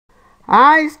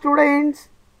Hi students,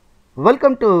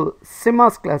 welcome to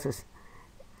Simmas classes.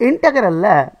 Integral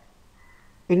la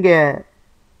inge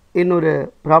இன்னொரு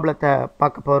ப்ராப்ளத்தை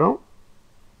பார்க்க போறோம்.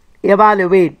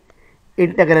 Evaluate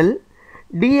integral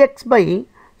dx by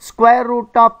square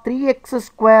root of 3x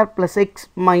square plus x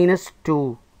minus 2.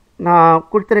 நான்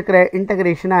கொடுத்திருக்கிற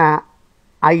இன்டகிரேஷனை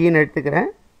Eigen எடுத்துக்கிறேன்.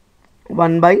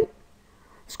 1 by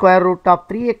square root of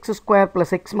 3x square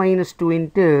plus x minus 2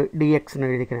 into dx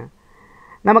னு எழுதிக்கிறேன்.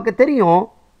 நமக்கு தெரியும்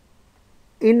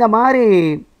இந்த மாதிரி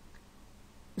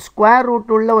ஸ்கொயர் ரூட்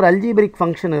உள்ள ஒரு அல்ஜீப்ரிக்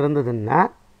ஃபங்க்ஷன் இருந்ததுன்னா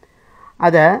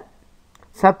அதை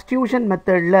சப்ஸ்டியூஷன்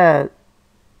மெத்தடில்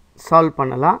சால்வ்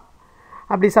பண்ணலாம்.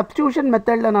 அப்படி சப்ஸ்டியூஷன்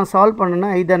மெத்தடில் நான் சால்வ்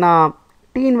பண்ணேன்னா இதை நான்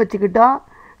டீன்னு வச்சுக்கிட்டா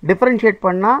டிஃப்ரென்ஷியேட்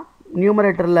பண்ணால்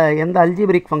நியூமரேட்டரில் எந்த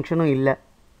அல்ஜீப்ரிக் ஃபங்க்ஷனும் இல்லை.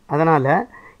 அதனால்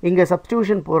இங்கே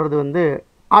சப்ஸ்டியூஷன் போடுறது வந்து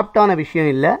ஆப்டான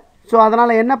விஷயம் இல்லை. ஸோ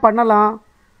அதனால் என்ன பண்ணலாம்,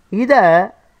 இதை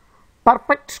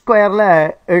பர்ஃபெக்ட் ஸ்கொயரில்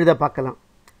எழுத பார்க்கலாம்.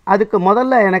 அதுக்கு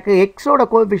முதல்ல எனக்கு எக்ஸோட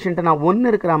கோஎஃபிஷியண்ட்டை நான் 1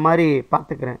 இருக்கிற மாதிரி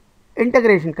பார்த்துக்கிறேன்.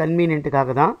 இன்டகிரேஷன்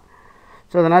கன்வீனியன்ட்டுக்காக தான்.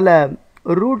 ஸோ அதனால்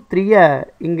ரூட் 3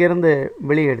 இங்கேருந்து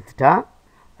வெளியே எடுத்துட்டா,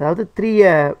 அதாவது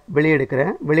 3 வெளியே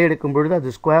எடுக்கிறேன். வெளியே எடுக்கும் பொழுது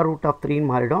அது ஸ்கொயர் ரூட் ஆஃப் 3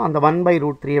 மாறிடும். அந்த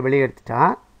 1/√3 வெளியே எடுத்துட்டா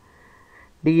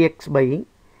dx பை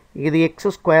இது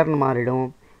எக்ஸ் ஸ்கொயர்னு மாறிடும்.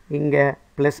 இங்கே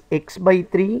ப்ளஸ்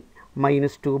x/3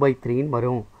 மைனஸ் 2/3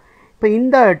 வரும். இப்போ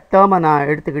இந்த டேர்மை நான்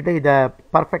எடுத்துக்கிட்டு இதை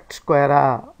பர்ஃபெக்ட்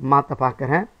ஸ்கொயராக மாற்ற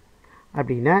பார்க்குறேன்.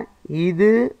 அப்படின்னா இது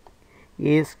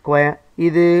ஏ ஸ்கொயர்,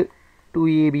 இது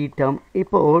 2ab டேர்ம்.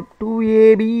 இப்போது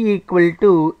 2ab ஈக்குவல்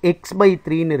டு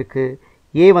x/3ன்னு இருக்குது.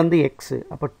 ஏ வந்து எக்ஸு,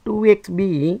 அப்போ 2xb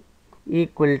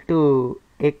ஈக்குவல் டு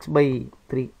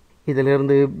x/3.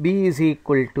 இதிலிருந்து b இஸ்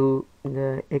ஈக்குவல் டு இந்த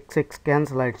xx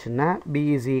கேன்சல் ஆகிடுச்சுன்னா b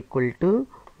இஸ் ஈக்குவல் டு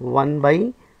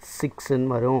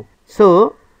 1/6ன்னு வரும். ஸோ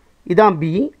இதான் b.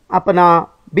 அப்போ நான்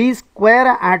b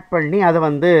ஸ்கொயரை ஆட் பண்ணி அதை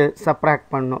வந்து சப்ராக்ட்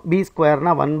பண்ணணும். b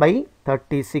ஸ்கொயர்னால்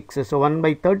 1/36. ஸோ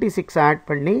 1/36 ஆட்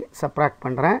பண்ணி சப்ராக்ட்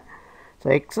பண்ணுறேன். So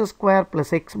X square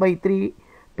plus x/3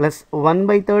 plus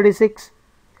 1/36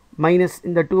 minus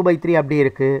இந்த 2/3 அப்படி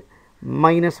இருக்குது,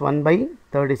 மைனஸ்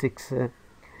 1/36.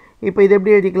 இப்போ இது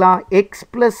எப்படி எழுதிக்கலாம், எக்ஸ்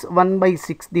ப்ளஸ்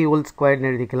 1/6 தி ஹோல்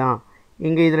ஸ்கொயர்னு எழுதிக்கலாம்.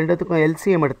 இங்கே இது ரெண்டுத்துக்கும்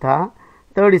எல்சிஎம் எடுத்தால்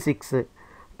 36.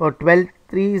 இப்போ 12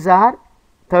 3s ஆர்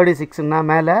 36ன்னா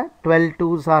மேலே 12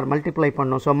 2s ஆர் மல்டிப்ளை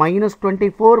பண்ணோம். So minus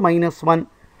 24 minus 1,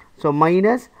 so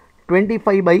minus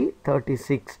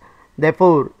 25/36.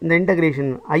 therefore இந்த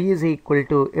integration I is equal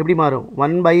to எப்படி மாறும்,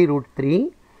 1/√3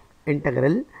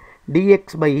 integral dx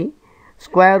by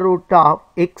square root of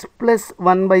x plus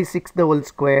 1/6 the whole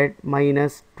squared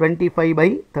minus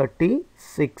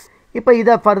 25/36. இப்போ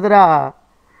இதை ஃபர்தராக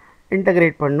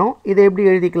இன்டகிரேட் பண்ணோம். இதை எப்படி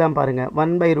எழுதிக்கலாம் பாருங்கள்,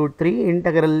 1/√3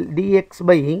 integral dx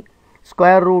by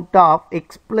square root of x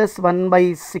plus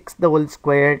 1/6 the whole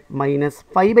squared minus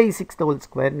 5/6 the whole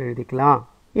squared எழுதிக்கலாம்.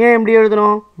 ஏன் எப்படி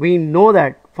எழுதணும், we know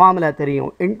that ஃபார்முலா தெரியும்.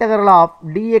 integral of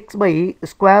dx by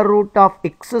square root of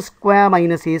x square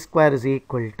minus a square is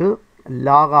equal to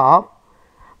log of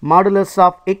modulus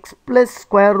of x plus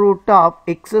square root of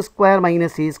x square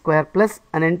minus a square plus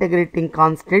an integrating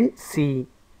constant c.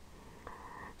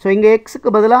 So இங்கே எக்ஸுக்கு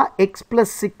பதிலாக X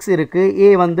plus 6 இருக்குது, ஏ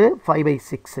வந்து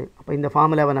 5/6. அப்போ இந்த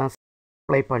ஃபார்முலாவை நான்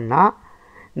apply பண்ணால்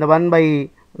இந்த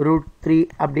 1/√3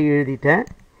 அப்படி எழுதிட்டேன்.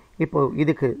 இப்போது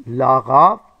இதுக்கு log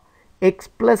of x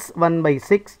plus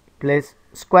 1/6 plus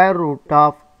square root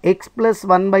of x plus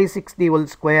 1/6 the whole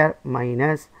square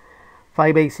minus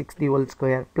 5/6 the whole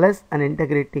square plus an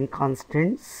integrating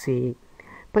constant c.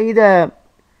 இப்போ இதை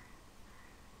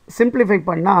சிம்பிளிஃபை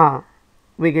பண்ணால்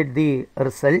we get the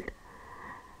result.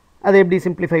 அதை எப்படி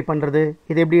சிம்பிளிஃபை பண்ணுறது,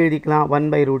 இதை எப்படி எழுதிக்கலாம்,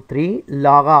 1/√3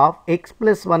 log of x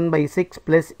plus 1/6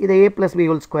 plus இதை a plus b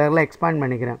whole ஸ்கொயரில் expand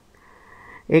பண்ணிக்கிறேன்.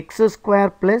 x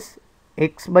square plus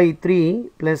x/3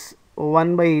 plus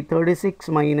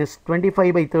 1/36 minus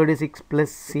 25/36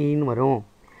 plus cன்னு வரும்.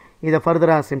 இதை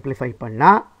ஃபர்தராக சிம்பிளிஃபை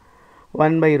பண்ணால்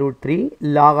 1/√3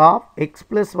 log of x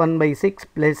plus 1/6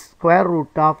 plus square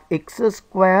root of x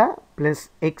square plus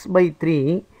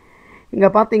x/3. இங்கே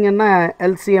பார்த்தீங்கன்னா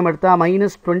எல்சிஎம் எடுத்தால்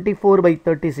minus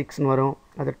 24/36ன்னு வரும்.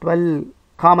 அது 12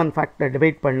 காமன் ஃபேக்டர்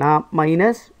டிவைட் பண்ணால்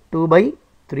minus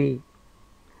 2/3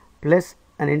 plus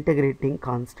an integrating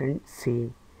constant C.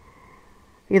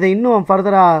 இதை இன்னும்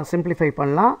ஃபர்தராக சிம்பிளிஃபை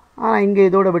பண்ணலாம், ஆனால் இங்கே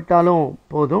இதோடு விட்டாலும்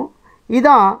போதும்.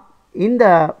 இதான் இந்த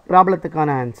ப்ராப்ளத்துக்கான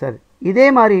ஆன்சர். இதே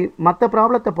மாதிரி மற்ற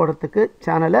ப்ராப்ளத்தை போடுறதுக்கு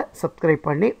சேனலை சப்ஸ்கிரைப்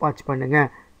பண்ணி வாட்ச் பண்ணுங்கள்.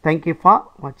 தேங்க்யூ ஃபார்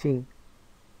வாட்சிங்.